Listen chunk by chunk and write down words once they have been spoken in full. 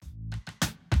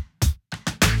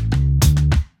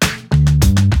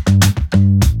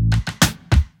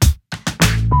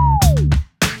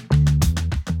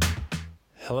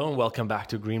welcome back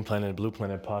to Green Planet, Blue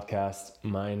Planet podcast.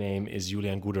 My name is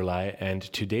Julian Guderlei, and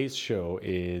today's show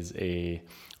is a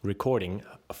recording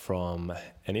from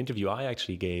an interview I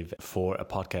actually gave for a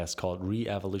podcast called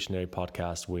Re-Evolutionary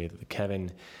Podcast with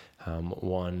Kevin,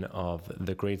 one of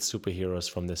the great superheroes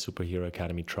from the Superhero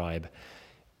Academy tribe,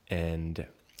 and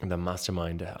the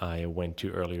mastermind I went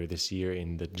to earlier this year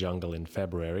in the jungle in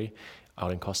February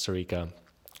out in Costa Rica.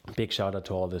 Big shout out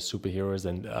to all the superheroes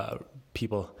and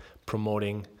people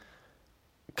promoting,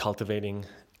 cultivating,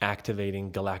 activating,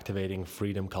 galactivating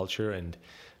freedom culture and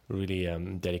really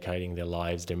dedicating their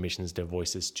lives, their missions, their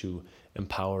voices to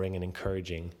empowering and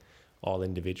encouraging all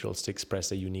individuals to express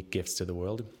their unique gifts to the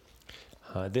world.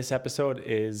 This episode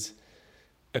is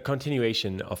a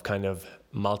continuation of kind of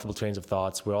multiple trains of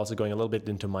thoughts. We're also going a little bit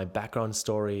into my background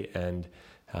story and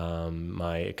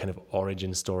my kind of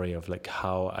origin story of like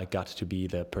how I got to be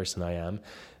the person I am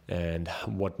and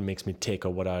what makes me tick,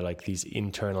 or what are like these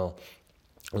internal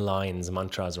lines,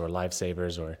 mantras, or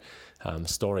lifesavers, or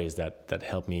stories that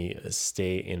help me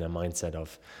stay in a mindset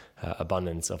of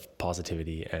abundance, of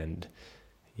positivity, and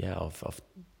of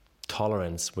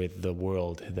tolerance with the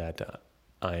world that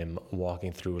I am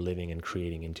walking through, living, and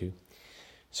creating into.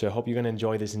 So I hope you're going to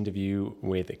enjoy this interview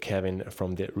with Kevin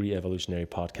from the Re-Evolutionary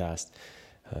Podcast.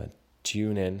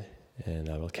 Tune in, and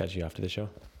I will catch you after the show.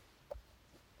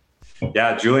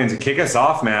 Yeah, Julian, to kick us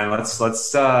off, man, let's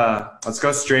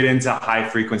go straight into high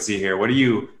frequency here. What are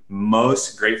you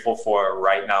most grateful for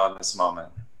right now in this moment?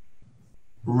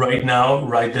 Right now,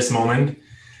 right this moment,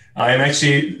 I am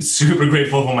actually super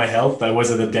grateful for my health. I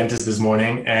was at the dentist this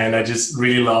morning, and I just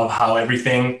really love how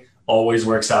everything always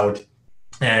works out,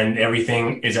 and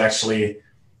everything is actually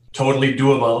totally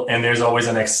doable, and there's always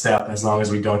a next step as long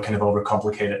as we don't kind of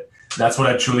overcomplicate it. That's what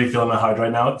I truly feel in my heart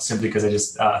right now, simply because I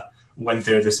just went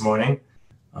there this morning.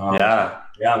 Yeah.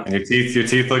 And your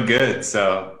teeth look good.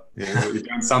 So you're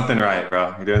doing something right,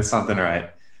 bro. You're doing something right.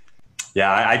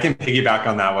 Yeah, I can piggyback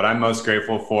on that. What I'm most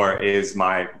grateful for is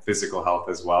my physical health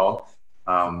as well.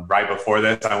 Right before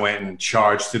this, I went and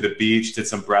charged to the beach, did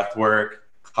some breath work,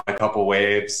 caught a couple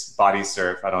waves, body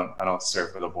surf. I don't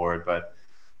surf with a board, but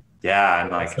yeah,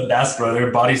 and like the best, brother.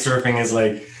 Body surfing is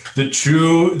like the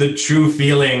true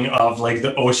feeling of like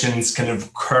the ocean's kind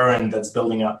of current that's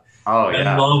building up. Oh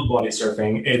yeah, I love body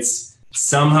surfing. It's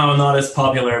somehow not as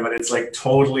popular, but it's like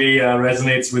totally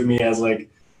resonates with me as like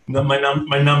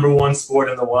my number one sport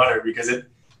in the water, because it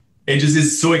just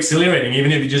is so exhilarating.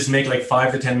 Even if you just make like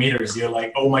 5 to 10 meters, you're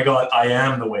like, oh my god, I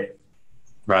am the wave.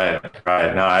 Right. No,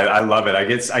 I love it. I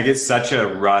get such a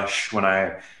rush when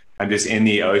I'm just in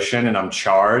the ocean and I'm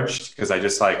charged, because I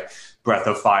just like breath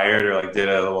of fire or like did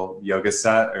a little yoga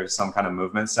set or some kind of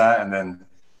movement set. And then,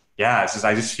 yeah, it's just,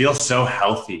 I just feel so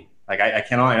healthy. Like I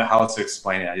can't know how else to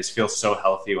explain it. I just feel so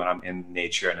healthy when I'm in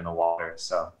nature and in the water.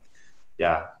 So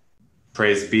yeah,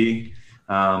 praise be.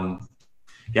 So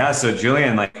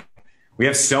Julian, like we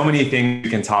have so many things we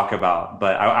can talk about,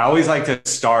 but I always like to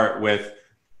start with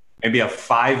maybe a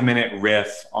 5-minute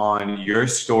riff on your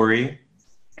story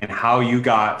and how you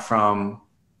got from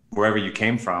wherever you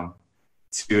came from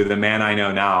to the man I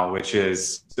know now, which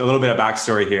is a little bit of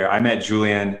backstory here. I met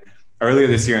Julian earlier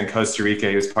this year in Costa Rica.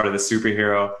 He was part of the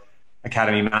Superhero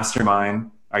Academy Mastermind.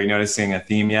 Are you noticing a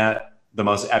theme yet? The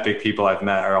most epic people I've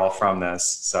met are all from this.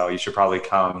 So you should probably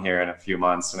come here in a few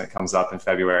months when it comes up in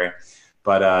February.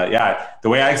 But the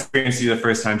way I experienced you the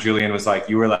first time, Julian, was like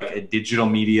you were like a digital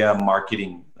media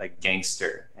marketing like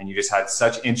gangster. And you just had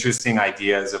such interesting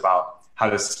ideas about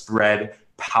how to spread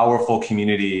powerful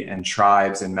community and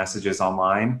tribes and messages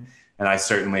online. And I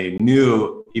certainly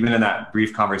knew, even in that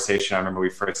brief conversation I remember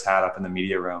we first had up in the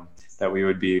media room, that we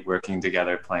would be working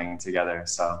together, playing together.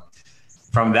 So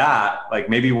from that, like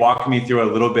maybe walk me through a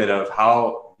little bit of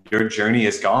how your journey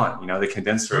has gone, the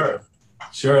condensed version.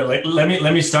 Sure. Like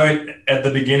let me start at the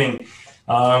beginning.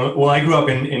 Well, I grew up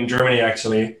in Germany,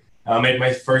 actually. I made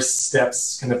my first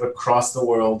steps kind of across the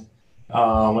world when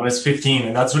I was 15.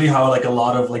 And that's really how like a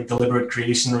lot of like deliberate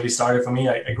creation really started for me.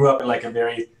 I grew up in like a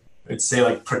very, I'd say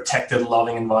like protected,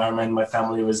 loving environment. My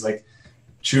family was like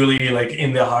truly like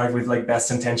in the heart with like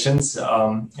best intentions.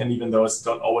 And even those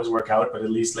don't always work out, but at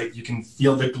least like you can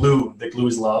feel the glue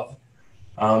is love.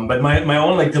 But my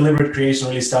own like deliberate creation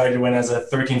really started when, as a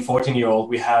 13, 14-year-old,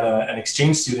 we had an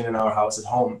exchange student in our house at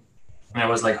home. And I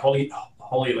was like, holy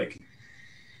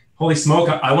smoke,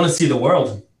 I want to see the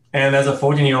world. And as a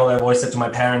 14-year-old, I voiced it to my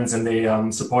parents, and they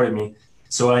supported me.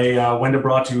 So I went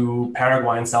abroad to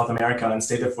Paraguay in South America and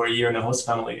stayed there for a year in a host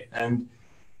family. And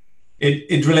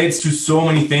it relates to so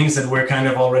many things that we're kind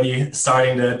of already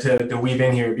starting to weave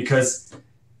in here, because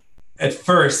at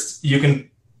first you can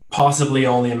possibly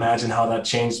only imagine how that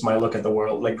changed my look at the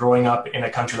world. Like growing up in a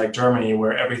country like Germany,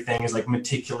 where everything is like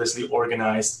meticulously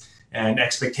organized and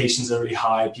expectations are really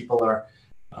high. People are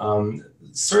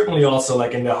certainly also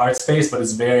like in the heart space, but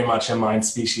it's very much a mind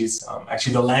species.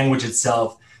 Actually, the language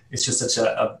itself is just such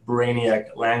a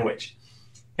brainiac language.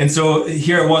 And so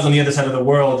here it was on the other side of the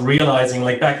world, realizing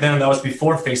like back then, that was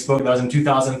before Facebook, that was in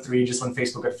 2003, just when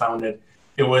Facebook had founded.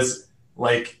 It was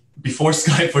like before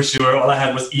Skype for sure. All I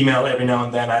had was email every now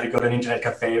and then. I had to go to an internet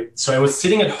cafe. So I was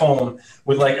sitting at home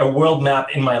with like a world map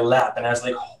in my lap. And I was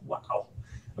like, oh, wow,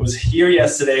 I was here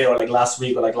yesterday or like last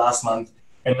week or like last month.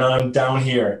 And now I'm down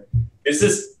here. This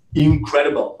is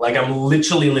incredible. Like I'm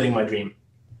literally living my dream.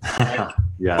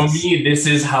 Yes. For me, this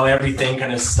is how everything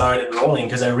kind of started rolling,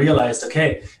 because I realized,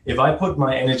 okay, if I put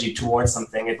my energy towards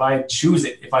something, if I choose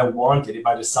it, if I want it, if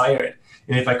I desire it,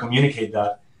 and if I communicate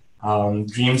that,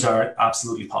 dreams are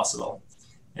absolutely possible.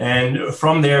 And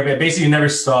from there, I basically never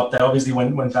stopped. I obviously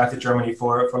went back to Germany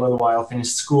for a little while,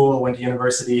 finished school, went to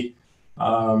university.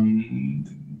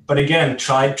 But again,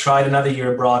 tried another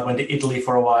year abroad, went to Italy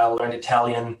for a while, learned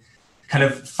Italian, kind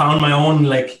of found my own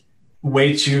like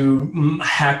way to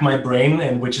hack my brain,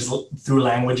 and which is through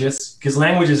languages, because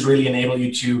languages really enable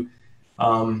you to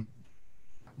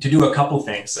do a couple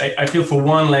things. I feel for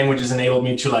one, languages enabled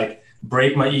me to like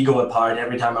break my ego apart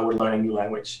every time I would learn a new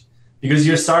language, because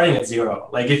you're starting at zero.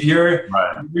 Like if you're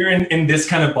in this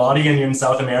kind of body and you're in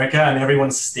South America and everyone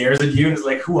stares at you and is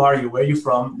like, who are you? Where are you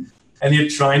from? And you're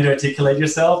trying to articulate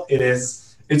yourself.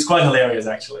 It's quite hilarious,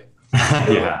 actually.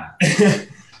 Yeah.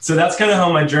 So that's kind of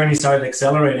how my journey started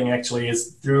accelerating, actually,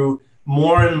 is through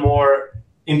more and more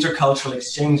intercultural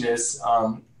exchanges.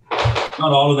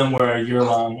 Not all of them were a year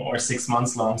long or 6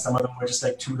 months long. Some of them were just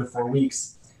like 2 to 4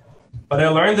 weeks. But I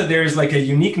learned that there's like a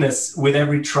uniqueness with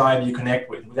every tribe you connect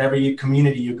with every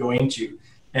community you go into.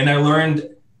 And I learned,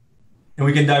 and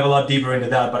we can dive a lot deeper into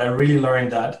that, but I really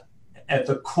learned that at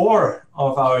the core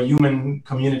of our human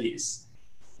communities,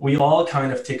 we all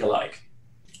kind of tick alike.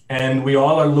 And we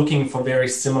all are looking for very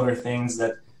similar things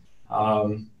that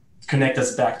connect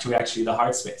us back to actually the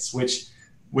heart space,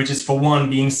 which is for one,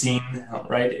 being seen,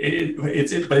 right?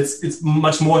 But it's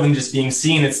much more than just being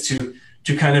seen. It's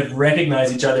to kind of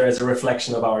recognize each other as a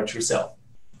reflection of our true self.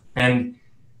 And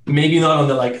maybe not on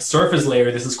the like surface layer,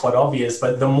 this is quite obvious,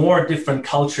 but the more different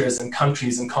cultures and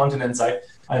countries and continents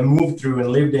I moved through and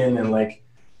lived in and like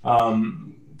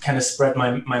kind of spread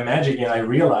my magic, and I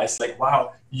realized like,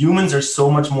 wow, humans are so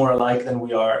much more alike than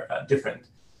we are different.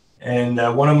 And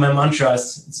one of my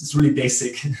mantras, it's really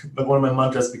basic, but one of my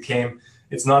mantras became,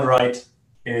 it's not right,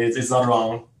 it's not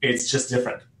wrong, it's just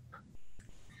different.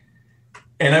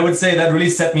 And I would say that really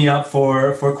set me up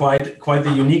for quite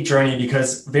the unique journey,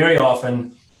 because very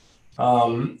often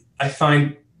I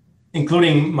find,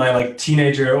 including my like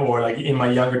teenager or like in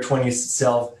my younger 20s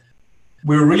self,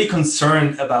 we're really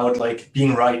concerned about like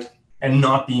being right and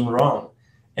not being wrong.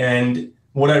 And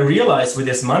what I realized with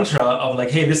this mantra of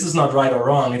like, hey, this is not right or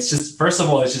wrong, it's just, first of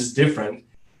all, it's just different.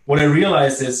 What I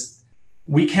realized is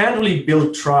we can't really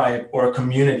build tribe or a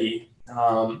community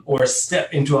or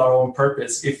step into our own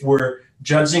purpose if we're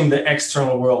judging the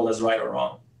external world as right or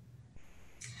wrong.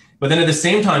 But then at the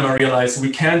same time, I realized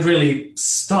we can't really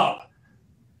stop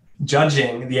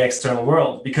judging the external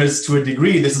world, because to a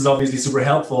degree, this is obviously super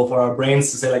helpful for our brains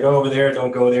to say like, oh, over there,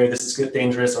 don't go there, this is good,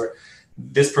 dangerous, or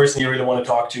this person you really want to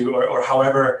talk to, or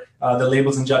however the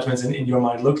labels and judgments in your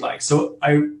mind look like. So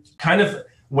I kind of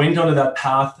went onto that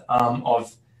path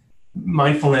of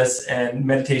mindfulness and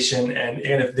meditation and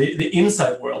the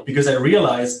insight world, because I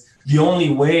realized the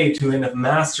only way to kind of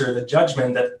master the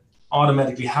judgment that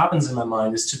automatically happens in my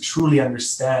mind is to truly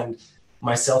understand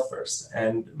myself first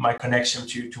and my connection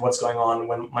to what's going on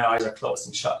when my eyes are closed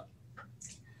and shut.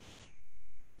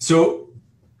 So,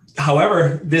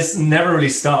 however, this never really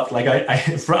stopped. Like I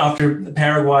after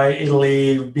Paraguay,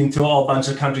 Italy, been to a whole bunch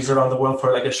of countries around the world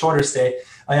for like a shorter stay,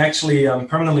 I actually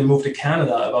permanently moved to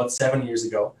Canada about 7 years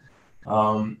ago.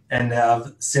 And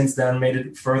have since then made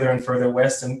it further and further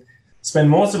west, and spend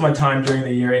most of my time during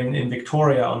the year in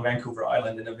Victoria on Vancouver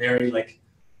Island, in a very like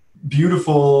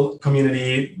beautiful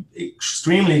community,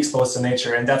 extremely exposed to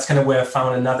nature. And that's kind of where I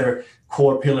found another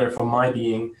core pillar for my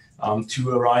being, to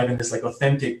arrive in this like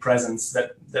authentic presence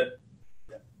that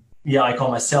I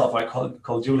call myself, I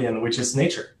call Julian, which is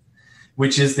nature,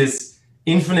 which is this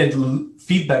infinite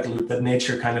feedback loop that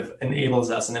nature kind of enables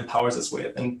us and empowers us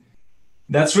with. And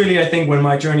that's really, I think, when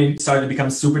my journey started to become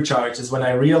supercharged, is when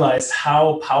I realized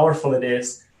how powerful it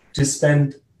is to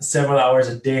spend several hours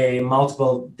a day,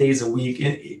 multiple days a week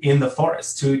in the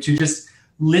forest, to just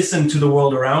listen to the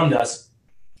world around us,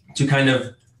 to kind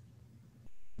of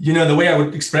the way I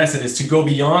would express it is to go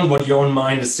beyond what your own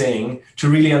mind is saying, to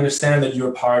really understand that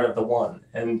you're part of the one.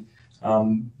 And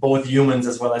both humans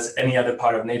as well as any other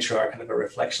part of nature are kind of a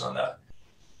reflection on that.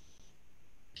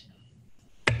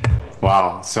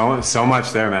 Wow, so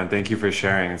much there, man. Thank you for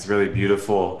sharing. It's really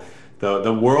beautiful.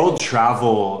 The world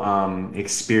travel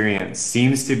experience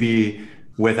seems to be,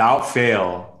 without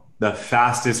fail, the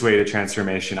fastest way to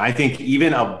transformation. I think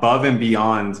even above and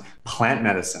beyond plant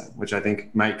medicine, which I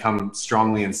think might come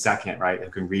strongly in second, right?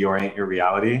 It can reorient your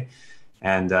reality.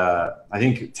 And I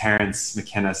think Terence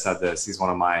McKenna said this. He's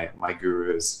one of my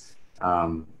gurus.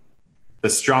 The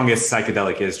strongest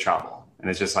psychedelic is travel. And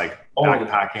it's just like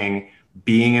backpacking,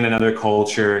 being in another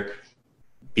culture,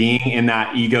 being in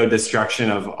that ego destruction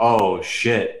of, oh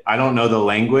shit, I don't know the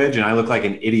language and I look like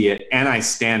an idiot and I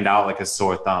stand out like a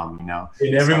sore thumb, you know?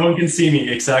 And everyone can see me,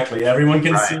 exactly. Everyone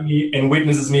can see me and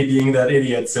witnesses me being that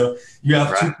idiot. So you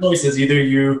have two choices. Either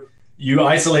you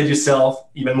isolate yourself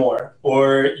even more,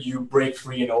 or you break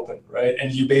free and open, right?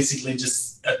 And you basically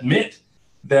just admit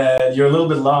that you're a little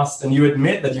bit lost, and you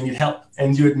admit that you need help,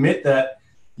 and you admit that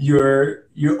your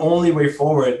only way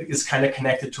forward is kind of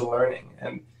connected to learning.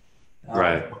 And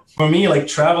for me, like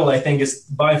travel, I think is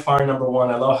by far number one.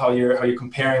 I love how you're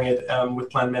comparing it with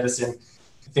plant medicine.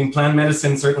 I think plant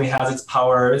medicine certainly has its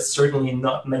power. It's certainly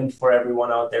not meant for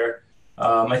everyone out there.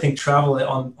 I think travel,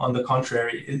 on the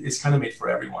contrary, is kind of made for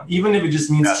everyone. Even if it just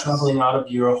means traveling out of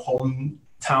your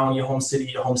hometown, your home city,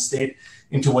 your home state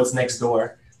into what's next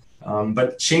door.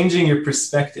 But changing your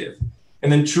perspective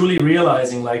and then truly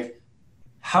realizing, like,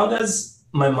 how does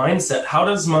my mindset, how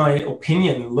does my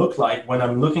opinion look like when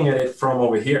I'm looking at it from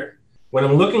over here? When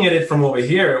I'm looking at it from over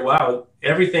here, wow,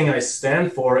 everything I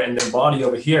stand for and embody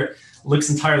over here looks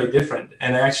entirely different.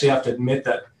 And I actually have to admit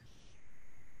that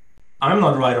I'm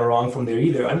not right or wrong from there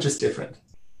either. I'm just different.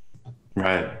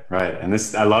 Right. And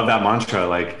I love that mantra.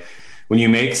 Like, when you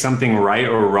make something right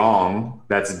or wrong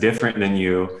that's different than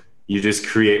you just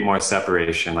create more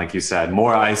separation. Like you said,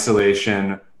 more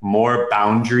isolation, more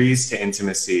boundaries to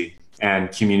intimacy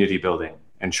and community building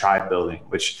and tribe building,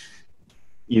 which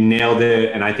you nailed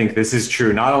it. And I think this is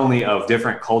true not only of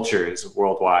different cultures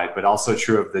worldwide, but also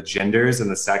true of the genders and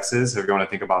the sexes, if you want to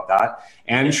think about that,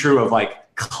 and true of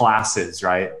like classes,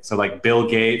 right? So like Bill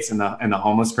Gates and the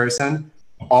homeless person,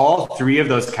 all three of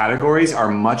those categories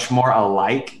are much more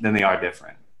alike than they are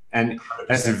different. And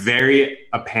that's very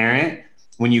apparent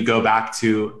when you go back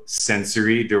to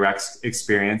sensory, direct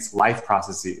experience, life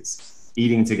processes,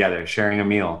 eating together, sharing a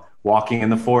meal, walking in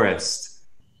the forest,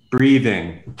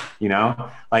 breathing, you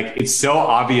know, like it's so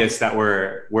obvious that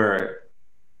we're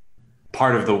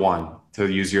part of the one,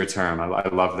 to use your term. I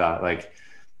love that. Like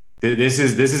this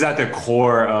is at the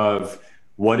core of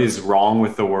what is wrong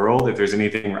with the world. If there's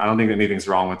anything, I don't think anything's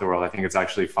wrong with the world. I think it's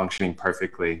actually functioning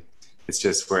perfectly. It's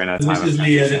just we're in a time of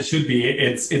transition. As it should be.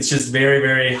 It's just very,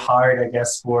 very hard, I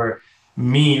guess, for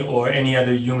me or any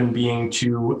other human being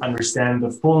to understand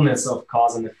the fullness of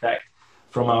cause and effect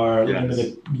from our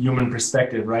limited human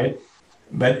perspective, right?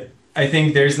 But I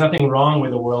think there's nothing wrong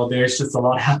with the world. There's just a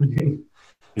lot happening.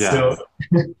 Yeah. So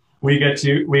we get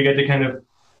to kind of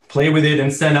play with it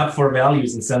and stand up for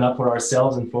values and stand up for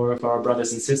ourselves and for our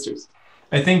brothers and sisters.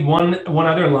 I think one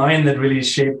other line that really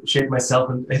shaped myself,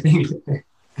 and I think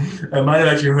I might have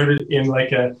actually heard it in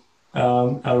like a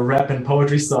rap and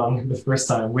poetry song the first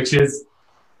time, which is,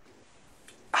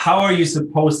 how are you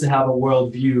supposed to have a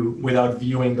world view without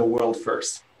viewing the world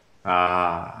first?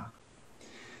 And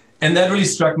that really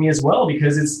struck me as well,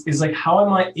 because it's like, how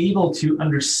am I able to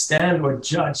understand or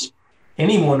judge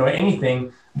anyone or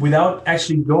anything without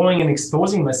actually going and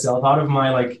exposing myself out of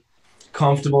my like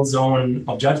comfortable zone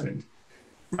of judgment?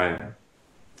 Right.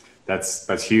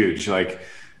 That's huge. Like,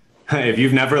 if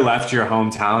you've never left your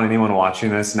hometown, anyone watching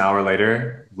this now or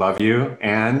later, love you.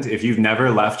 And if you've never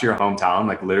left your hometown,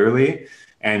 like literally,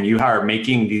 and you are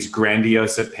making these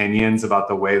grandiose opinions about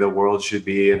the way the world should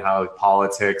be and how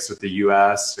politics with the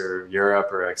US or Europe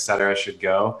or et cetera should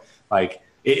go, like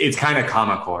it's kind of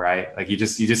comical, right? Like you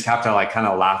just have to like kind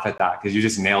of laugh at that, because you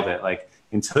just nailed it. Like,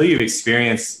 until you've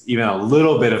experienced even a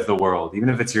little bit of the world, even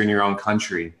if it's in your own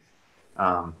country,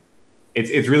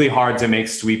 it's really hard to make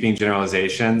sweeping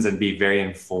generalizations and be very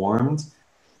informed.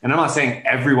 And I'm not saying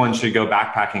everyone should go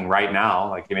backpacking right now.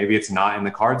 Like, maybe it's not in the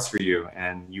cards for you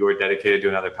and you are dedicated to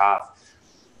another path.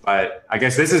 But I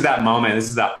guess this is that moment. This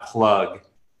is that plug.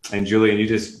 And Julian, you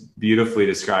just beautifully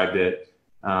described it.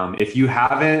 If you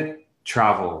haven't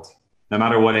traveled, no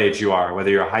matter what age you are,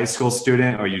 whether you're a high school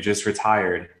student or you just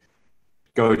retired,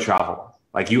 go travel.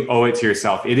 Like, you owe it to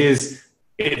yourself.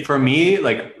 For me,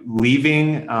 like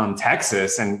leaving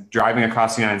Texas and driving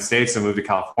across the United States to move to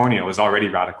California was already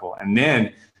radical. And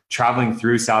then traveling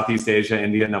through Southeast Asia,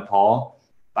 India, Nepal,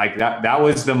 like that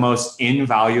was the most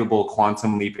invaluable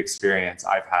quantum leap experience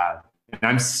I've had. And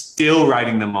I'm still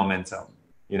riding the momentum,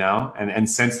 you know? And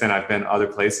since then I've been other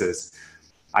places.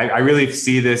 I really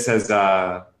see this as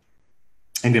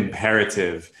an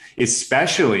imperative,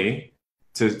 especially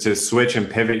to switch and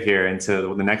pivot here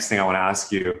into the next thing I want to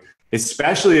ask you,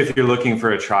 especially if you're looking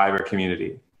for a tribe or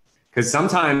community. Because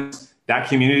sometimes that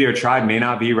community or tribe may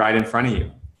not be right in front of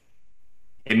you.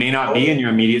 It may not be in your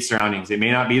immediate surroundings. It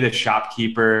may not be the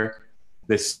shopkeeper,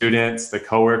 the students, the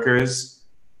coworkers,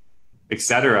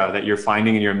 etc., that you're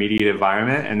finding in your immediate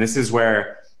environment. And this is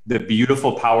where the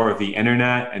beautiful power of the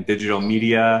internet and digital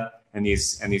media and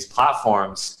these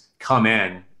platforms come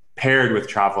in, paired with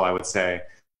travel, I would say,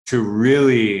 to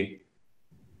really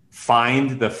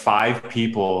find the 5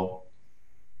 people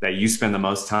that you spend the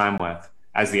most time with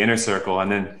as the inner circle. And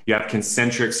then you have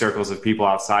concentric circles of people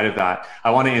outside of that.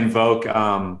 I want to invoke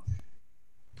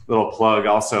little plug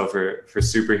also for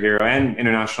Superhero and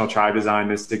International Tribe Design,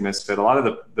 Mystic Misfit. A lot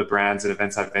of the brands and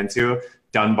events I've been to,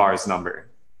 Dunbar's number.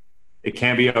 It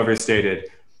can't be overstated.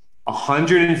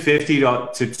 150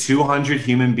 to 200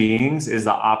 human beings is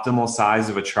the optimal size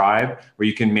of a tribe where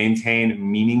you can maintain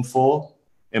meaningful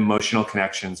emotional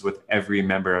connections with every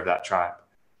member of that tribe.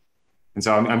 And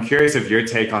so I'm curious of your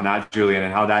take on that, Julian,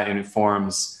 and how that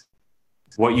informs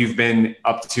what you've been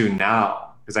up to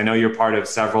now. Because I know you're part of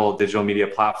several digital media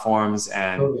platforms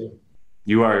and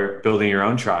you are building your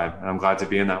own tribe. And I'm glad to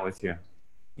be in that with you.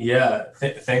 Yeah,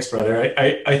 thanks, brother.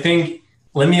 I think,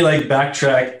 let me like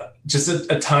backtrack just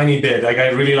a tiny bit. Like I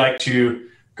really like to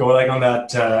go like on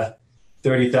that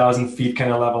 30,000 feet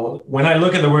kind of level. When I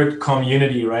look at the word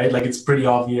community, right, like it's pretty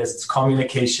obvious. It's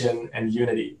communication and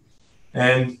unity.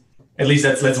 And at least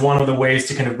that's one of the ways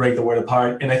to kind of break the word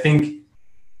apart. And I think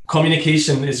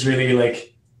communication is really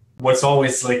like what's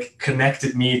always like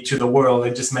connected me to the world. I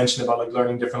just mentioned about like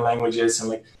learning different languages and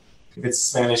like if it's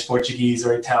Spanish, Portuguese,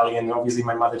 or Italian, obviously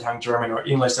my mother tongue, German or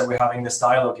English that we're having this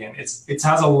dialogue in. It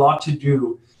has a lot to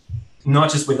do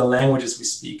not just with the languages we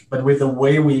speak, but with the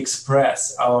way we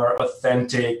express our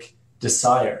authentic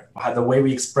desire, the way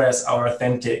we express our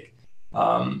authentic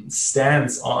stand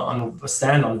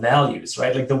on values,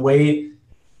 right? Like the way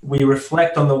we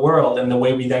reflect on the world and the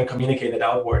way we then communicate it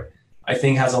outward, I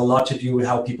think has a lot to do with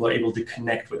how people are able to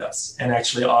connect with us and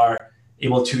actually are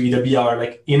able to either be our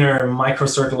like inner micro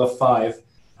circle of 5.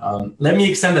 Let me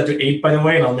extend that to 8, by the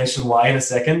way, and I'll mention why in a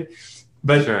second.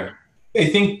 But sure. I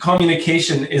think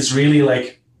communication is really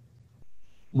like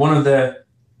one of the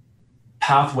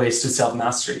pathways to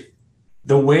self-mastery.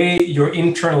 The way your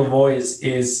internal voice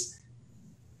is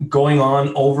going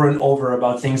on over and over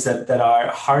about things that are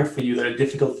hard for you, that are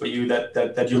difficult for you,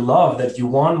 that you love, that you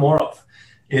want more of,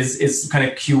 is kind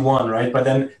of Q1, right? But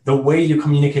then the way you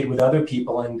communicate with other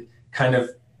people and kind of,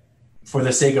 for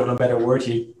the sake of a better word,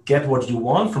 you get what you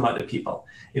want from other people.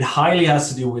 It highly has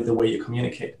to do with the way you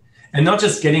communicate. And not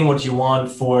just getting what you want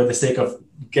for the sake of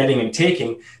getting and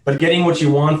taking, but getting what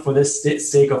you want for the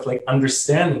sake of like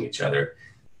understanding each other.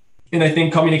 And I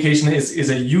think communication is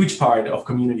a huge part of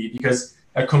community, because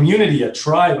a community, a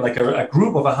tribe, like a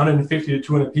group of 150 to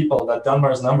 200 people, that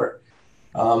Dunbar's number,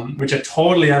 which I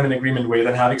totally am in agreement with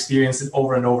and have experienced it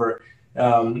over and over,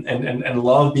 and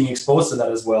love being exposed to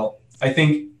that as well, I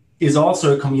think is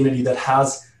also a community that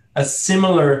has a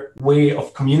similar way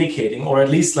of communicating, or at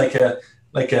least like a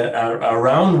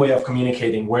round way of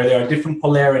communicating, where there are different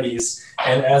polarities,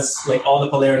 and as like all the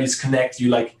polarities connect, you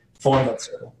like form that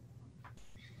circle.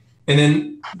 And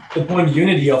then the point of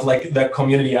unity of like that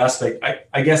community aspect,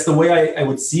 I guess the way I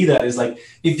would see that is like,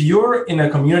 if you're in a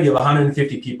community of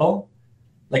 150 people,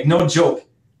 like no joke,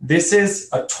 this is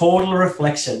a total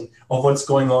reflection of what's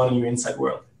going on in your inside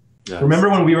world. Yes. Remember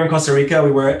when we were in Costa Rica,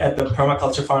 we were at the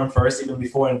permaculture farm first, even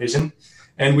before Envision,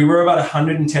 and we were about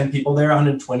 110 people there,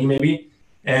 120 maybe,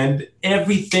 and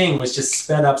everything was just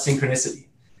sped up synchronicity.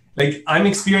 Like I'm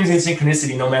experiencing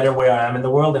synchronicity no matter where I am in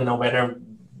the world and no matter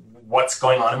what's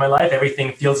going on in my life.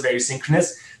 Everything feels very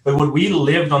synchronous. But what we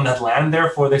lived on that land there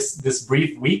for this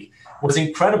brief week was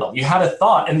incredible. You had a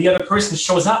thought and the other person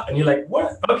shows up and you're like,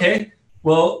 what? Okay,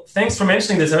 well, thanks for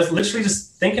mentioning this. I was literally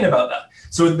just thinking about that.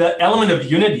 So the element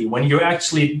of unity, when you're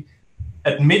actually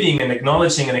admitting and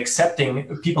acknowledging and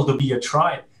accepting people to be your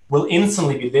tribe, will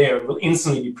instantly be there, will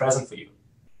instantly be present for you.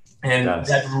 And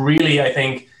that really, I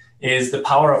think, is the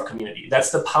power of community.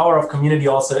 That's the power of community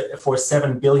also for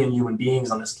 7 billion human beings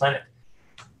on this planet.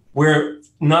 We're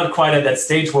not quite at that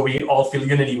stage where we all feel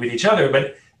unity with each other,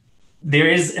 but there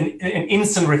is an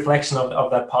instant reflection of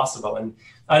that possible. And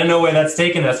I don't know where that's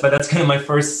taken us, but that's kind of my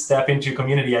first step into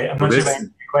community. I'm not sure if I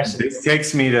answered your question. This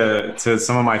takes me to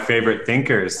some of my favorite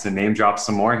thinkers, to name drop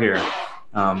some more here.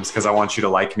 It's because I want you to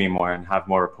like me more and have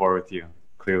more rapport with you,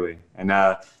 clearly. And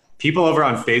people over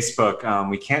on Facebook,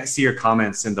 we can't see your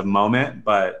comments in the moment,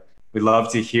 but we'd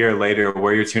love to hear later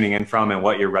where you're tuning in from and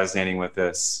what you're resonating with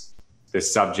this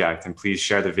subject. And please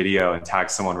share the video and tag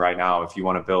someone right now if you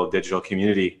want to build a digital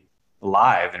community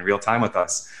live in real time with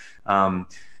us.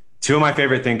 Two of my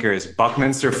favorite thinkers,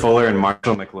 Buckminster Fuller and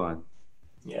Marshall McLuhan.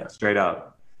 Yeah, straight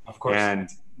up. Of course. And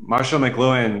Marshall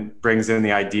McLuhan brings in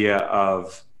the idea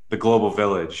of the global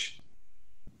village.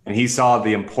 And he saw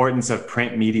the importance of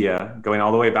print media going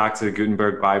all the way back to the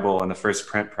Gutenberg Bible and the first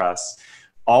print press,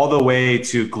 all the way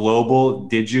to global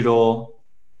digital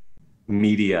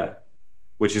media,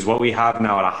 which is what we have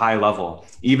now at a high level.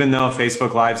 Even though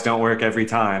Facebook Lives don't work every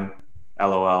time,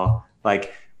 LOL,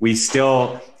 like we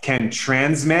still can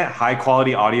transmit high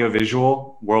quality audio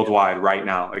visual worldwide right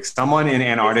now. Like someone in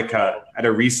Antarctica at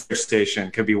a research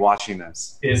station could be watching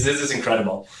this. This is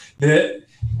incredible.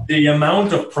 The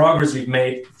amount of progress we've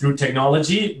made through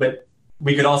technology, but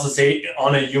we could also say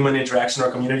on a human interaction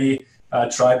or community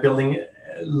tribe building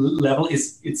level,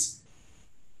 it's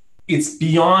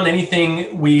beyond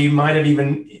anything we might have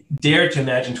even dared to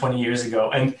imagine 20 years ago.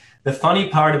 And the funny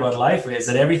part about life is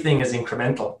that everything is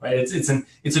incremental, right?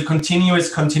 It's a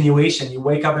continuous continuation. You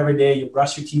wake up every day, you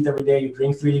brush your teeth every day, you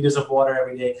drink 3 liters of water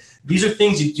every day. These are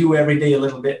things you do every day a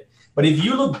little bit. But if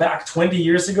you look back 20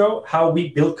 years ago, how we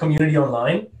built community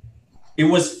online, it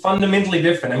was fundamentally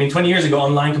different. I mean, 20 years ago,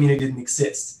 online community didn't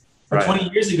exist. But right.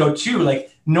 20 years ago too,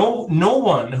 like no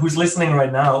one who's listening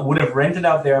right now would have rented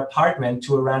out their apartment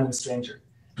to a random stranger.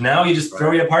 Now you just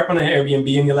throw your apartment on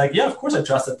Airbnb and you're like, yeah, of course I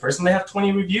trust that person. They have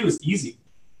 20 reviews, easy,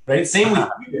 right? Same with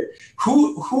Twitter.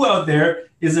 Who out there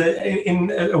is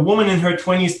a woman in her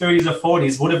 20s, 30s, or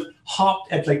 40s would have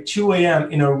hopped at like 2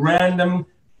 a.m. in a random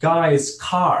guy's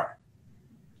car?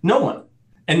 No one.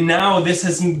 And now this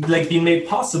has like been made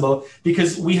possible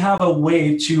because we have a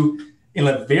way to, in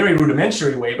a very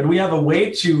rudimentary way, but we have a way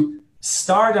to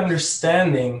start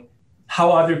understanding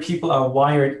how other people are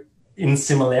wired in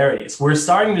similarities. We're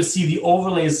starting to see the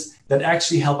overlays that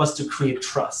actually help us to create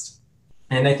trust.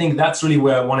 And I think that's really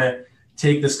where I want to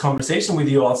take this conversation with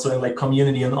you also in like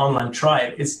community and online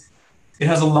tribe. It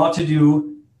has a lot to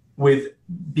do with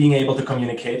being able to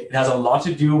communicate. It has a lot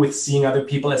to do with seeing other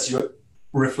people as your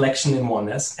reflection in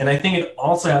oneness. And I think it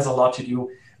also has a lot to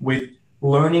do with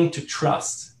learning to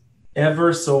trust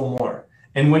ever so more.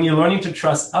 And when you're learning to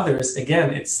trust others,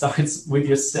 again, it starts with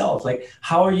yourself. Like,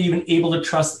 how are you even able to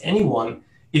trust anyone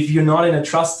if you're not in a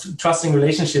trusting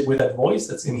relationship with that voice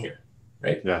that's in here,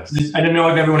 right? Yes. I don't know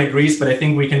if everyone agrees, but I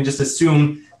think we can just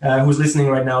assume who's listening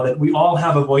right now that we all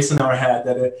have a voice in our head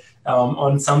that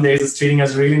on some days is treating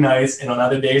us really nice and on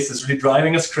other days is really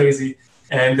driving us crazy.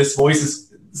 And this voice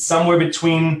is somewhere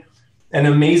between an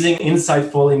amazing,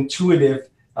 insightful, intuitive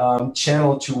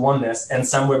channel to oneness and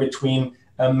somewhere between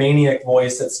a maniac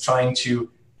voice that's trying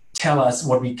to tell us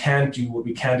what we can do, what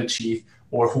we can't achieve,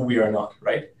 or who we are not,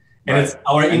 right? And it's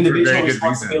our individual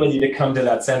responsibility to come to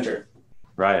that center.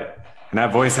 Right. And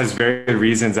that voice has very good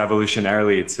reasons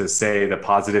evolutionarily to say the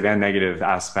positive and negative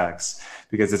aspects,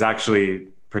 because it's actually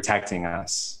protecting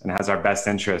us and has our best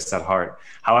interests at heart.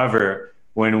 However,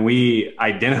 when we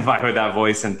identify with that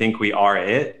voice and think we are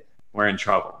it, we're in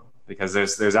trouble, because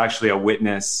there's actually a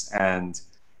witness. And,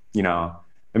 you know,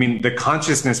 I mean, the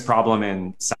consciousness problem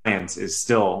in science is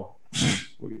still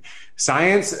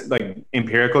science, like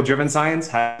empirical driven science,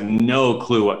 has no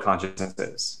clue what consciousness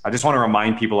is. I just want to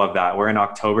remind people of that. We're in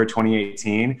October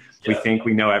 2018. We think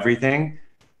we know everything.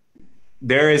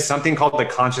 There is something called the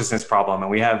consciousness problem,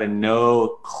 and we have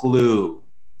no clue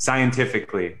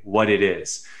scientifically what it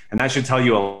is. And that should tell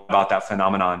you a lot about that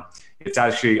phenomenon. It's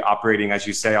actually operating, as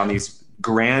you say, on these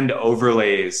grand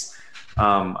overlays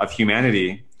of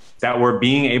humanity that we're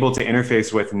being able to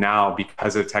interface with now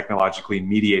because of technologically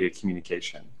mediated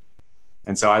communication.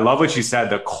 And so I love what you said,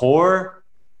 the core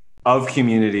of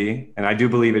community, and I do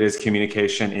believe it is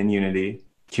communication in unity,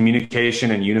 communication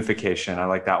and unification. I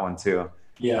like that one too.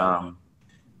 Yeah.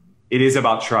 It is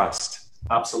about trust.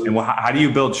 Absolutely. And how do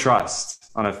you build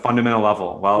trust on a fundamental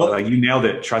level? Well, you nailed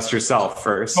it. Trust yourself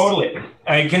first. Totally.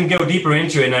 I can go deeper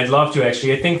into it, and I'd love to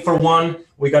actually. I think for one,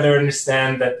 we got to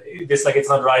understand that this, like, it's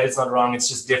not right, it's not wrong, it's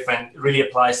just different. It really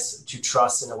applies to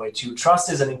trust in a way too.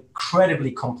 Trust is an incredibly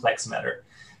complex matter.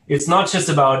 It's not just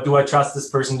about, do I trust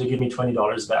this person to give me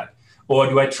 $20 back? Or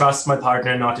do I trust my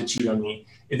partner not to cheat on me?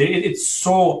 It's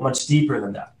so much deeper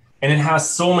than that. And it has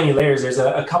so many layers. There's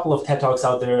a couple of TED Talks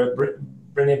out there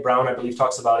Brene Brown, I believe,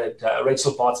 talks about it.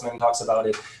 Rachel Botsman talks about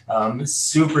it.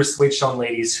 Super switched on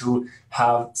ladies who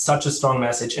have such a strong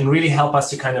message and really help us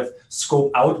to kind of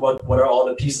scope out what are all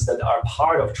the pieces that are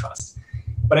part of trust.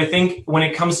 But I think when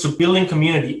it comes to building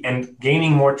community and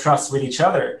gaining more trust with each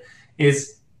other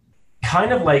is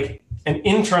kind of like an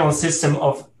internal system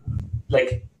of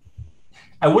like,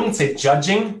 I wouldn't say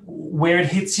judging where it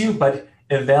hits you, but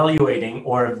evaluating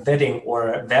or vetting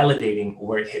or validating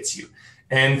where it hits you.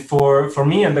 And for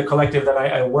me and the collective that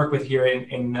I work with here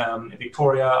in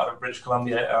Victoria, out of British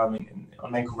Columbia,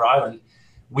 on Vancouver Island,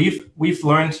 we've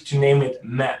learned to name it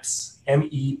MEPS,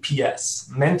 MEPS,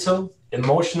 mental,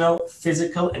 emotional,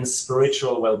 physical, and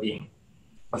spiritual well-being.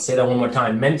 I'll say that one more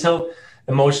time: mental,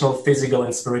 emotional, physical,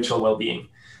 and spiritual well-being.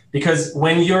 Because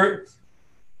when you're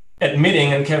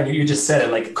admitting, and Kevin, you just said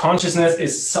it, like consciousness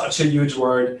is such a huge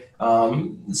word.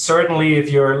 Certainly,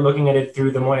 if you're looking at it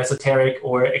through the more esoteric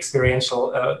or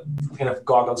experiential kind of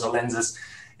goggles or lenses,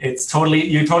 you're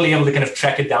totally able to kind of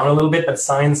track it down a little bit. But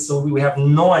science, so we have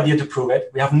no idea to prove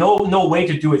it. We have no way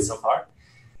to do it so far.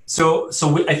 So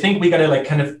I think we got to like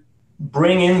kind of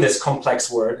bring in this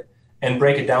complex word and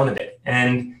break it down a bit.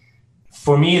 And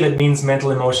for me, that means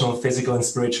mental, emotional, physical, and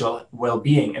spiritual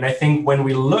well-being. And I think when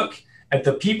we look at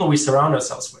the people we surround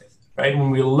ourselves with, right?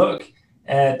 When we look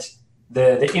at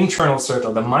the internal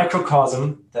circle, the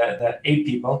microcosm, the 8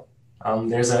 people,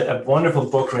 there's a wonderful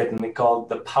book written called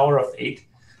The Power of 8.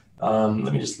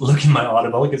 Let me just look in my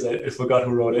Audible because I forgot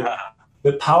who wrote it.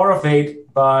 The Power of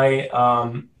 8 by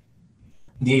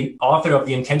the author of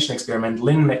The Intention Experiment,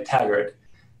 Lynn McTaggart.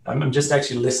 I'm just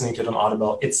actually listening to it on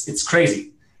Audible. It's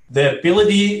crazy. The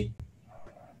ability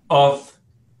of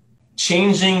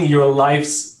changing your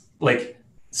life's like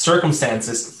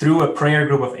circumstances through a prayer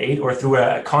group of 8 or through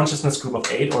a consciousness group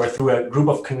of 8 or through a group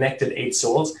of connected 8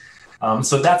 souls.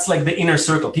 So that's like the inner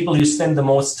circle, people you spend the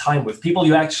most time with, people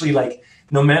you actually like,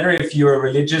 no matter if you're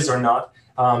religious or not,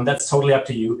 that's totally up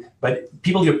to you, but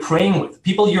people you're praying with,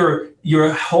 people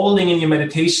you're holding in your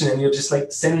meditation and you're just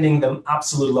like sending them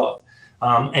absolute love.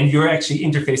 And you're actually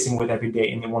interfacing with every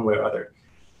day in one way or other.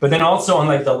 But then also on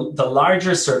like the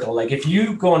larger circle, like if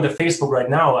you go onto Facebook right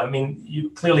now, I mean,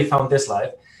 you clearly found this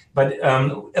live, but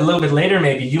a little bit later,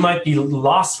 maybe you might be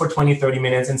lost for 20, 30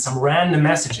 minutes in some random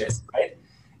messages, right?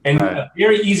 And a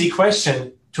very easy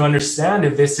question to understand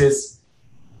if this is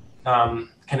kind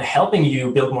of helping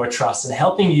you build more trust and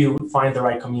helping you find the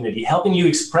right community, helping you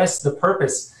express the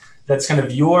purpose that's kind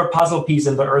of your puzzle piece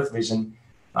in the Earth vision.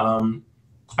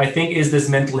 I think is this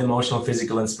mental, emotional,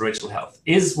 physical, and spiritual health.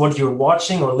 Is what you're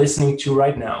watching or listening to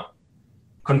right now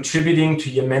contributing to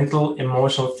your mental,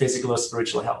 emotional, physical, or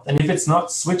spiritual health? And if it's not,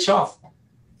 switch off.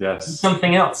 Yes. Do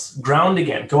something else. Ground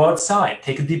again. Go outside.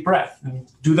 Take a deep breath.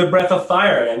 Do the breath of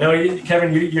fire. I know,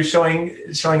 Kevin, you're showing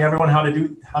everyone how to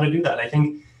do that. I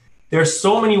think there are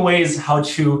so many ways how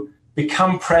to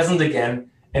become present again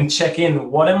and check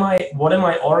in. What am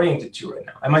I oriented to right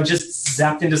now? Am I just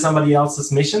zapped into somebody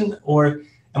else's mission, or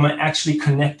am I actually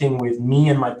connecting with me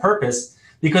and my purpose?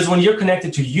 Because when you're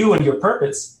connected to you and your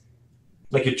purpose,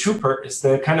 like your true purpose,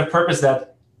 the kind of purpose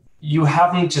that you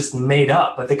haven't just made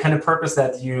up, but the kind of purpose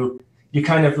that you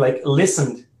kind of like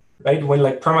listened, right? When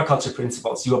like permaculture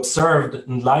principles, you observed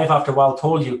and life after a while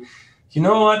told you, you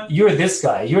know what, you're this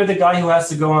guy. You're the guy who has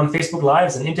to go on Facebook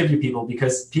Lives and interview people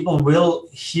because people will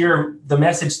hear the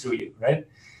message through you, right?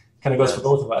 Kind of goes for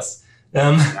both of us.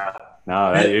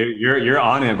 No, you're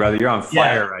on it, brother. You're on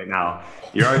fire right now.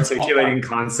 You're articulating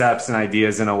concepts and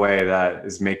ideas in a way that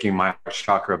is making my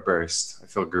chakra burst. I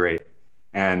feel great.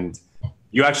 And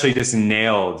you actually just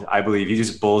nailed, I believe, you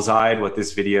just bullseyed what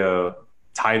this video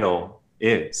title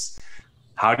is.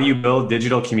 How do you build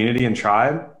digital community and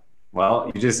tribe?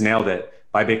 Well, you just nailed it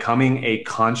by becoming a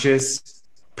conscious,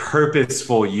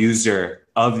 purposeful user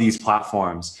of these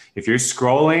platforms. If you're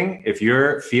scrolling, if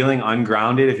you're feeling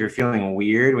ungrounded, if you're feeling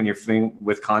weird when you're feeling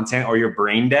with content, or you're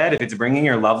brain dead, if it's bringing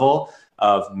your level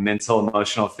of mental,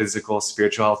 emotional, physical,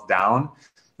 spiritual health down,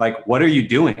 like what are you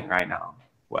doing right now?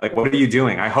 Like, what are you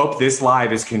doing? I hope this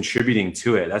live is contributing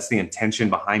to it. That's the intention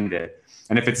behind it.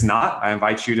 And if it's not, I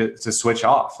invite you to switch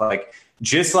off. Like,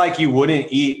 just like you wouldn't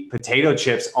eat potato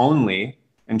chips only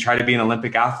and try to be an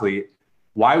Olympic athlete,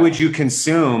 why would you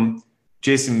consume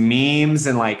just memes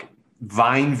and like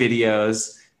Vine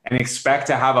videos and expect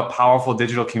to have a powerful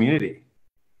digital community?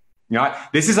 You know,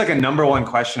 this is like a #1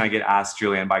 question I get asked,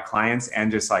 Julian, by clients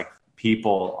and just like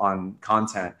people on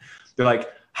content. They're like,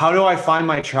 how do I find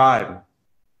my tribe?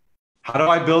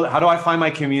 how do I find my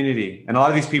community? And a lot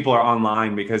of these people are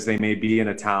online because they may be in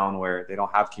a town where they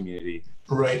don't have community.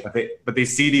 Right. But they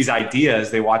see these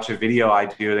ideas, they watch a video I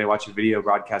do, they watch a video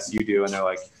broadcast you do, and they're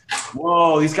like,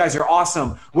 whoa, these guys are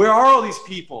awesome. Where are all these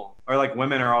people? Or like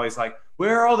women are always like,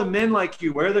 where are all the men like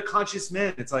you? Where are the conscious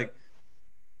men? It's like,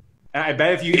 and I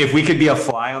bet if we could be a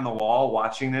fly on the wall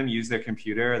watching them use their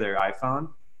computer or their iPhone,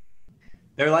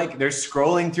 they're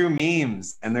scrolling through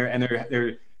memes and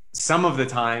they're some of the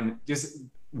time just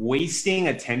wasting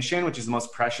attention, which is the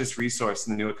most precious resource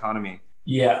in the new economy.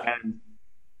 Yeah. And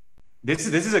this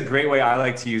is a great way I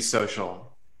like to use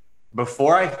social.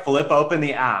 Before I flip open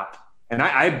the app, and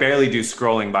I barely do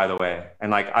scrolling, by the way.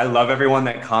 And like, I love everyone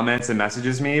that comments and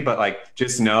messages me, but like,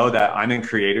 just know that I'm in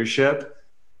creatorship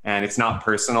and it's not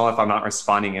personal if I'm not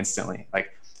responding instantly.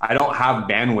 Like, I don't have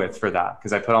bandwidth for that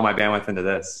because I put all my bandwidth into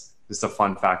this. Just a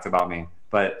fun fact about me.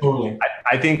 But totally.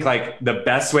 I think like the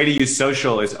best way to use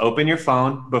social is open your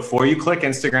phone before you click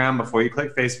Instagram, before you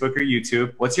click Facebook or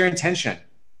YouTube. What's your intention?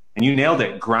 And you nailed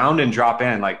it. Ground and drop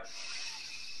in. Like,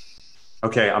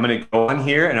 okay, I'm going to go on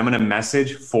here and I'm going to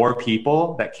message 4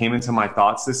 people that came into my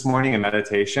thoughts this morning in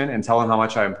meditation and tell them how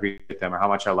much I appreciate them or how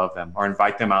much I love them, or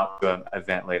invite them out to an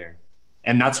event later.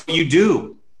 And that's what you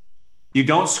do. You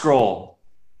don't scroll.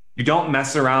 You don't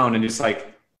mess around and just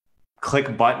like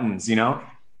click buttons, you know?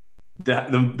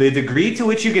 The degree to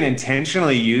which you can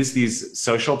intentionally use these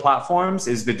social platforms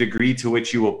is the degree to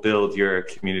which you will build your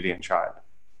community and tribe.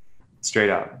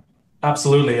 Straight up.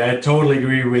 Absolutely. I totally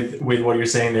agree with what you're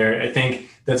saying there. I think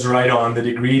that's right on. The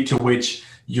degree to which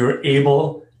you're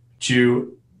able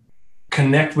to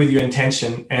connect with your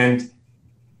intention and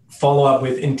follow up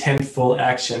with intentful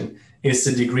action is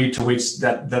the degree to which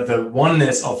that the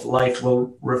oneness of life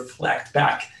will reflect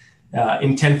back.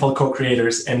 Intentful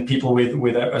co-creators and people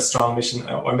with a strong mission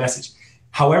or message.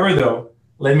 However, though,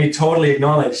 let me totally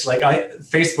acknowledge, like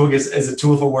Facebook is a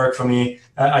tool for work for me.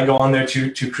 I go on there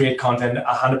to create content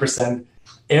 100%.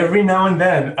 Every now and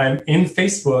then I'm in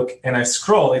Facebook and I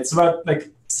scroll. It's about like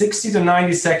 60 to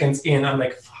 90 seconds in. I'm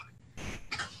like,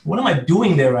 fuck, what am I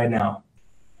doing there right now?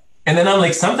 And then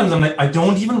sometimes I'm like, I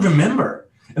don't even remember.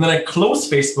 And then I close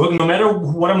Facebook, no matter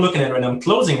what I'm looking at right now, I'm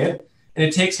closing it. And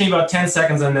it takes me about 10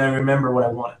 seconds and then I remember what I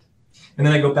wanted. And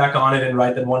then I go back on it and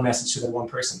write that one message to that one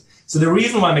person. So the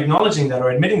reason why I'm acknowledging that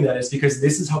or admitting that is because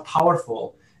this is how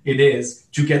powerful it is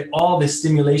to get all this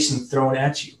stimulation thrown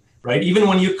at you, right? Even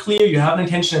when you're clear, you have an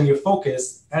intention and you're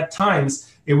focused, at times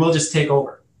it will just take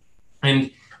over.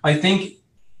 And I think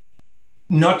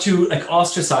not to like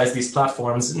ostracize these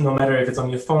platforms, no matter if it's on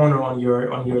your phone or on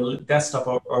your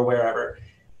desktop or wherever,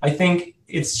 I think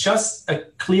it's just a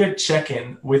clear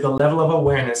check-in with the level of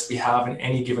awareness we have in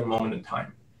any given moment in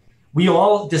time. We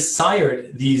all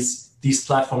desired these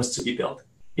platforms to be built.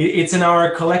 It's in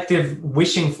our collective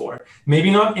wishing for.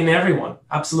 Maybe not in everyone,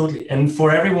 absolutely. And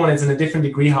for everyone, it's in a different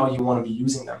degree how you want to be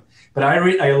using them. But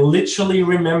I literally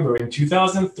remember in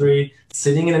 2003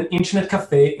 sitting in an internet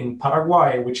cafe in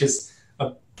Paraguay, which is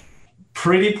a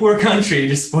pretty poor country,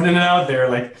 just putting it out there,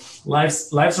 like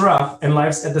life's rough and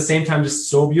life's at the same time just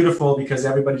so beautiful because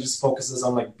everybody just focuses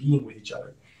on like being with each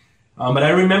other. But I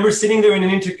remember sitting there in an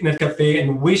internet cafe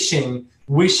and wishing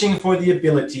for the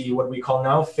ability, what we call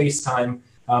now FaceTime,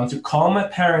 to call my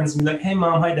parents and be like, hey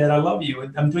mom, hi dad, I love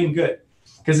you, I'm doing good.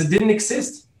 Because it didn't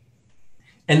exist.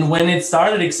 And when it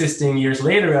started existing years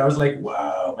later, I was like,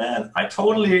 wow, man, I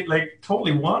totally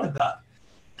wanted that.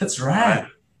 That's rad.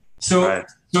 Right. So,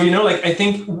 I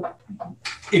think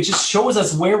it just shows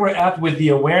us where we're at with the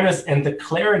awareness and the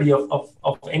clarity of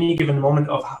any given moment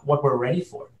of what we're ready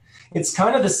for. It's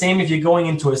kind of the same if you're going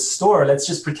into a store. Let's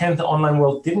just pretend the online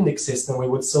world didn't exist and we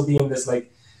would still be in this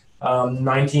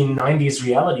 1990s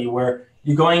reality where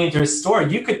you're going into a store.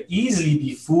 You could easily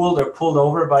be fooled or pulled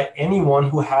over by anyone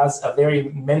who has a very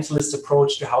mentalist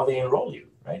approach to how they enroll you,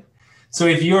 right? So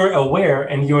if you're aware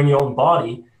and you're in your own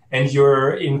body and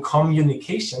you're in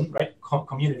communication, right,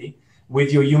 community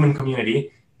with your human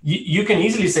community, you can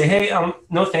easily say, hey,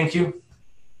 no, thank you.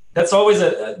 That's always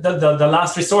the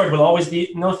last resort will always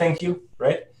be no, thank you,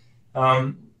 right?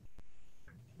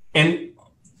 And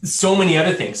so many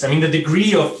other things. I mean, the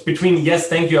degree of between yes,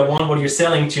 thank you, I want what you're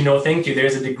selling to no, thank you.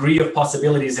 There's a degree of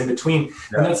possibilities in between,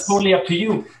 yes. And that's totally up to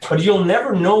you. But you'll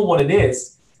never know what it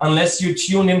is unless you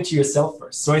tune into yourself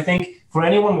first. So I think for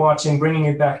anyone watching, bringing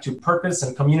it back to purpose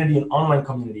and community and online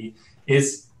community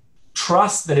is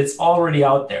trust that it's already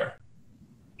out there.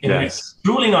 And if it's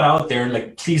truly not out there,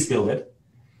 like please build it.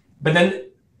 But then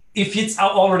if it's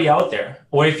already out there,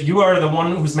 or if you are the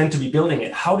one who's meant to be building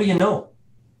it, how do you know?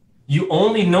 You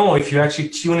only know if you actually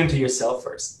tune into yourself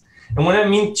first. And when I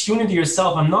mean tune into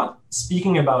yourself, I'm not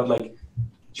speaking about like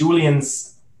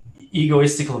Julian's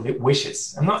egoistical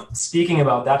wishes. I'm not speaking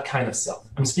about that kind of self.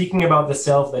 I'm speaking about the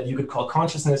self that you could call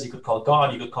consciousness, you could call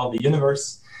God, you could call the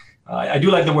universe. I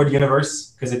do like the word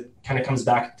universe because it kind of comes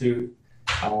back to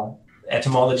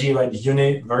etymology, right?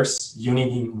 Universe, uni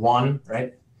being one,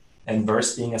 right? And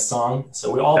verse being a song.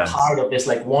 So we're all part of this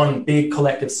like one big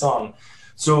collective song.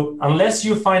 So unless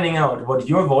you're finding out what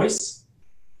your voice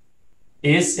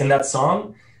is in that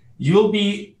song, you'll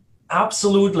be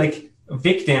absolute like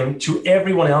victim to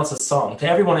everyone else's song, to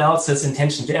everyone else's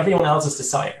intention, to everyone else's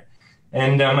desire.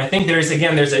 And I think there's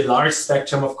a large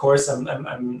spectrum, of course.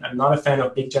 I'm not a fan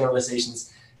of big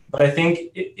generalizations, but I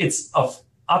think it's of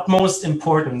utmost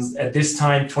importance at this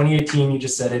time, 2018, you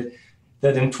just said it,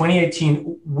 that in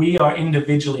 2018, we are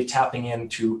individually tapping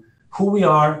into who we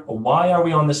are, why are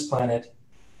we on this planet,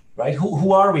 right?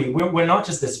 Who are we? We're not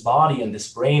just this body and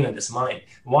this brain and this mind.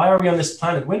 Why are we on this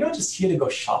planet? We're not just here to go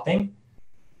shopping.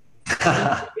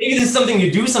 Maybe this is something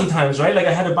you do sometimes, right? Like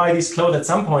I had to buy these clothes at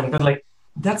some point, but like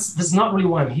that's not really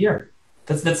why I'm here.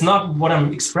 That's not what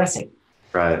I'm expressing.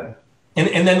 Right.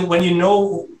 And then when you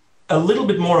know a little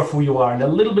bit more of who you are and a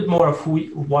little bit more of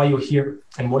why you're here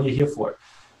and what you're here for,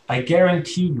 I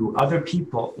guarantee you other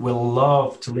people will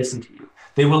love to listen to you.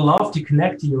 They will love to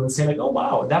connect to you and say like, oh,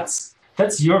 wow, that's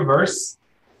your verse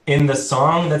in the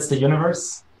song. That's the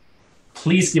universe.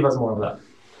 Please give us more of that.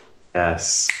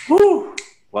 Yes. Woo.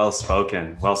 Well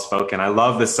spoken. Well spoken. I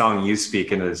love the song You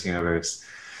Speak Into This Universe.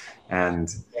 And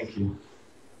thank you.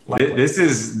 This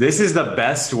is the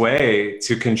best way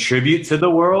to contribute to the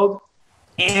world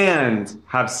and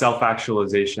have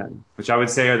self-actualization, which I would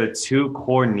say are the two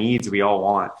core needs we all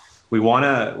want. We want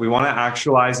to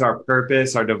actualize our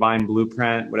purpose, our divine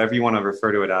blueprint, whatever you want to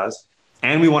refer to it as,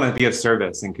 and we want to be of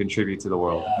service and contribute to the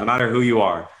world, no matter who you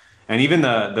are. And even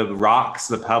the rocks,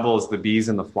 the pebbles, the bees,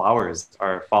 and the flowers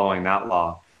are following that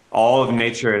law. All of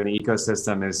nature and the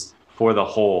ecosystem is for the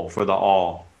whole, for the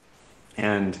all.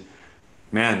 And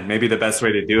man, maybe the best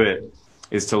way to do it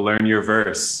is to learn your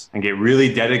verse and get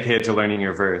really dedicated to learning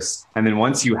your verse. And then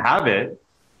once you have it,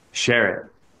 share it.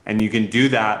 And you can do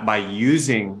that by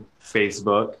using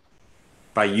Facebook,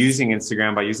 by using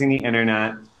Instagram, by using the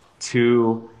internet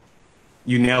to,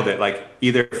 you nailed it. Like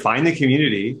either find the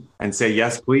community and say,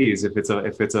 yes, please. If it's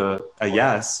a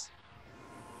yes,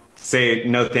 say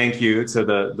no, thank you to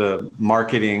the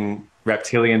marketing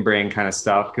reptilian brain kind of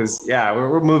stuff. Cause yeah,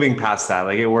 we're moving past that.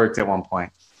 Like it worked at one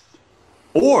point.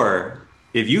 Or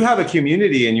if you have a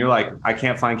community and you're like, I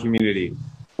can't find community,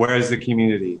 where is the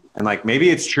community? And like, maybe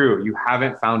it's true. You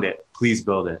haven't found it. Please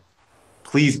build it.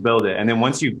 Please build it. And then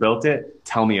once you've built it,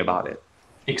 tell me about it.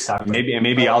 Exactly.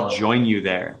 Maybe I'll join you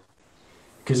there.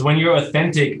 Because when you're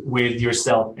authentic with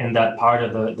yourself and that part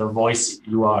of the voice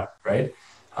you are, right?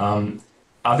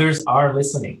 Others are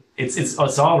listening.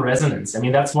 It's all resonance. I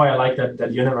mean, that's why I like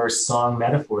that universe song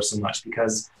metaphor so much,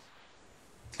 because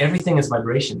everything is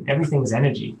vibration. Everything is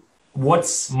energy.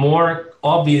 What's more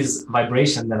obvious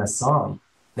vibration than a song,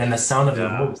 than the sound of your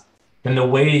voice, than the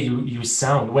way you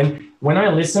sound? When I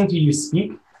listen to you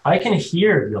speak, I can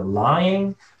hear if you're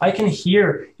lying. I can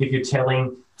hear if you're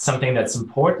telling something that's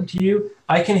important to you.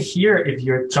 I can hear if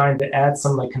you're trying to add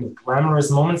some like kind of glamorous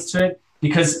moments to it,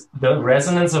 because the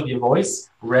resonance of your voice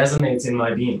resonates in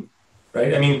my being,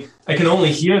 right? I mean, I can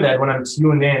only hear that when I'm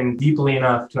tuned in deeply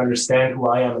enough to understand who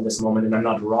I am in this moment and I'm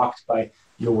not rocked by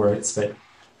your words. But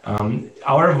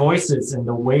our voices and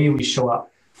the way we show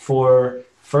up for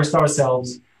first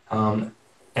ourselves and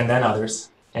then others.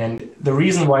 And the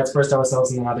reason why it's first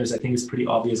ourselves and then others, I think, is pretty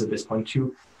obvious at this point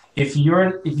too. If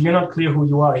you're not clear who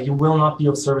you are, you will not be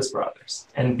of service for others.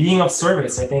 And being of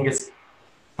service, I think, is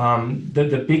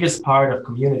the biggest part of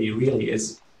community. Really,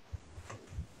 is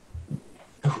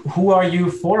who are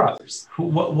you for others?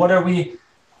 What are we?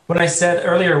 When I said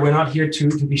earlier, we're not here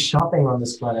to be shopping on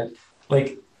this planet,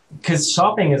 like, because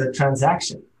shopping is a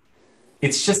transaction.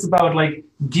 It's just about like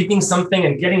giving something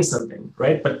and getting something,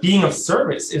 right? But being of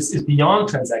service is beyond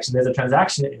transaction. There's a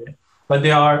transaction in it, but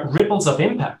there are ripples of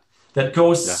impact that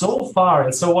goes so far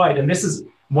and so wide. And this is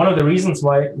one of the reasons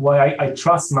why I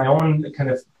trust my own kind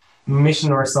of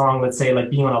mission or song, let's say, like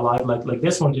being on a live like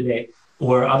this one today,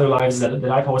 or other lives that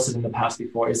I posted in the past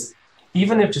before, is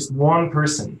even if just one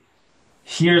person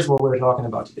hears what we're talking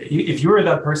about today, if you're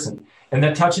that person and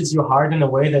that touches your heart in a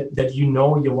way that you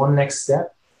know your one next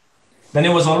step, then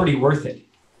it was already worth it.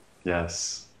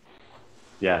 Yes.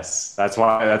 That's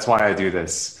why I do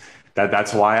this.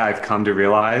 That's why I've come to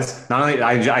realize not only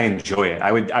I enjoy it.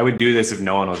 I would do this if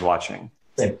no one was watching.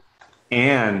 Same.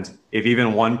 And if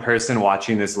even one person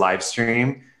watching this live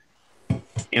stream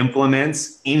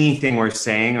implements anything we're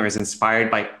saying or is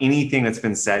inspired by anything that's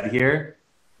been said here,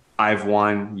 I've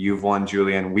won, you've won,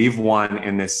 Julian. We've won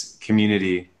in this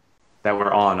community that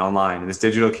we're online, in this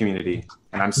digital community.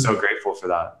 And I'm so grateful for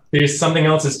that. There's something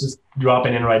else that's just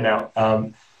dropping in right now.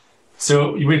 So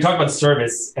we talk about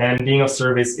service, and being of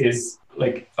service is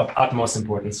like of utmost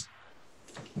importance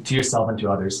to yourself and to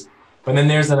others. But then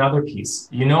there's another piece.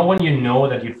 You know, when you know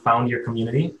that you found your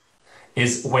community,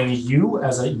 is when you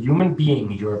as a human being,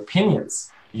 your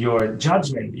opinions, your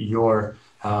judgment, your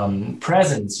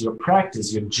presence, your practice,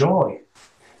 your joy,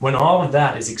 when all of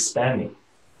that is expanding.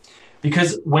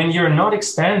 Because when you're not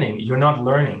expanding, you're not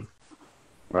learning.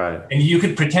 Right. And you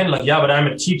could pretend like, yeah, but I'm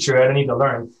a teacher, I don't need to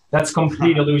learn. That's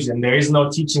complete illusion. There is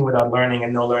no teaching without learning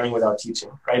and no learning without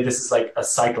teaching, right? This is like a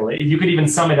cycle. You could even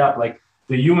sum it up like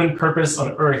the human purpose on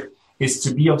earth is to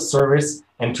be of service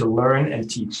and to learn and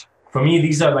teach. For me,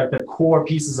 these are like the core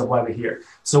pieces of why we're here.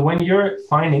 So when you're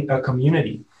finding a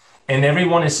community and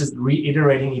everyone is just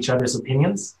reiterating each other's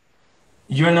opinions,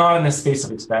 you're not in a space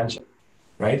of expansion,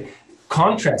 right?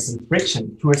 Contrast and friction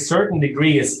to a certain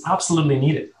degree is absolutely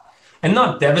needed. And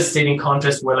not devastating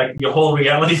contrast where like your whole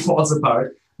reality falls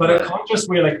apart, but a contrast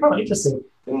where you're like, oh, interesting,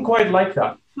 didn't quite like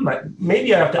that.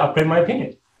 Maybe I have to upgrade my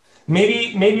opinion.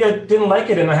 Maybe I didn't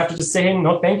like it and I have to just say, hey,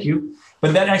 no, thank you.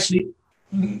 But that actually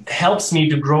helps me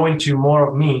to grow into more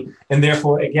of me. And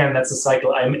therefore, again, that's a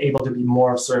cycle. I'm able to be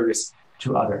more of service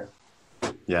to others.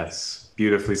 Yes,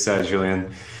 beautifully said,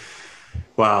 Julian.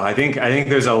 Wow, I think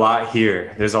there's a lot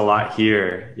here. There's a lot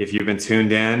here. If you've been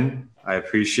tuned in, I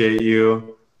appreciate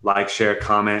you. Like, share,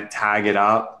 comment, tag it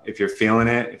up if you're feeling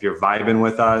it, if you're vibing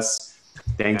with us.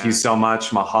 Thank you so much.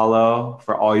 Mahalo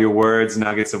for all your words,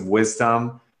 nuggets of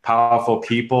wisdom, powerful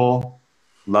people.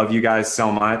 Love you guys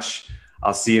so much.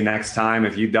 I'll see you next time.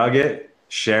 If you dug it,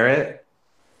 share it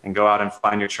and go out and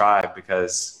find your tribe,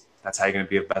 because that's how you're going to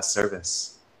be of best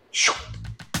service.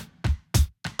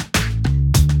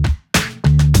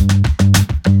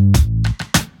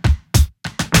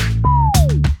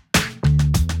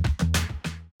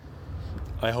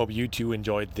 I hope you too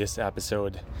enjoyed this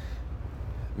episode.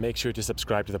 Make sure to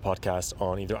subscribe to the podcast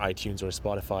on either iTunes or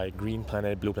Spotify, Green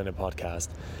Planet, Blue Planet Podcast,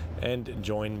 and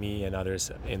join me and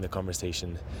others in the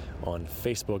conversation on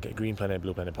Facebook, Green Planet,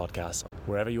 Blue Planet Podcast.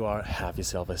 Wherever you are, have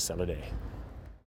yourself a stellar day.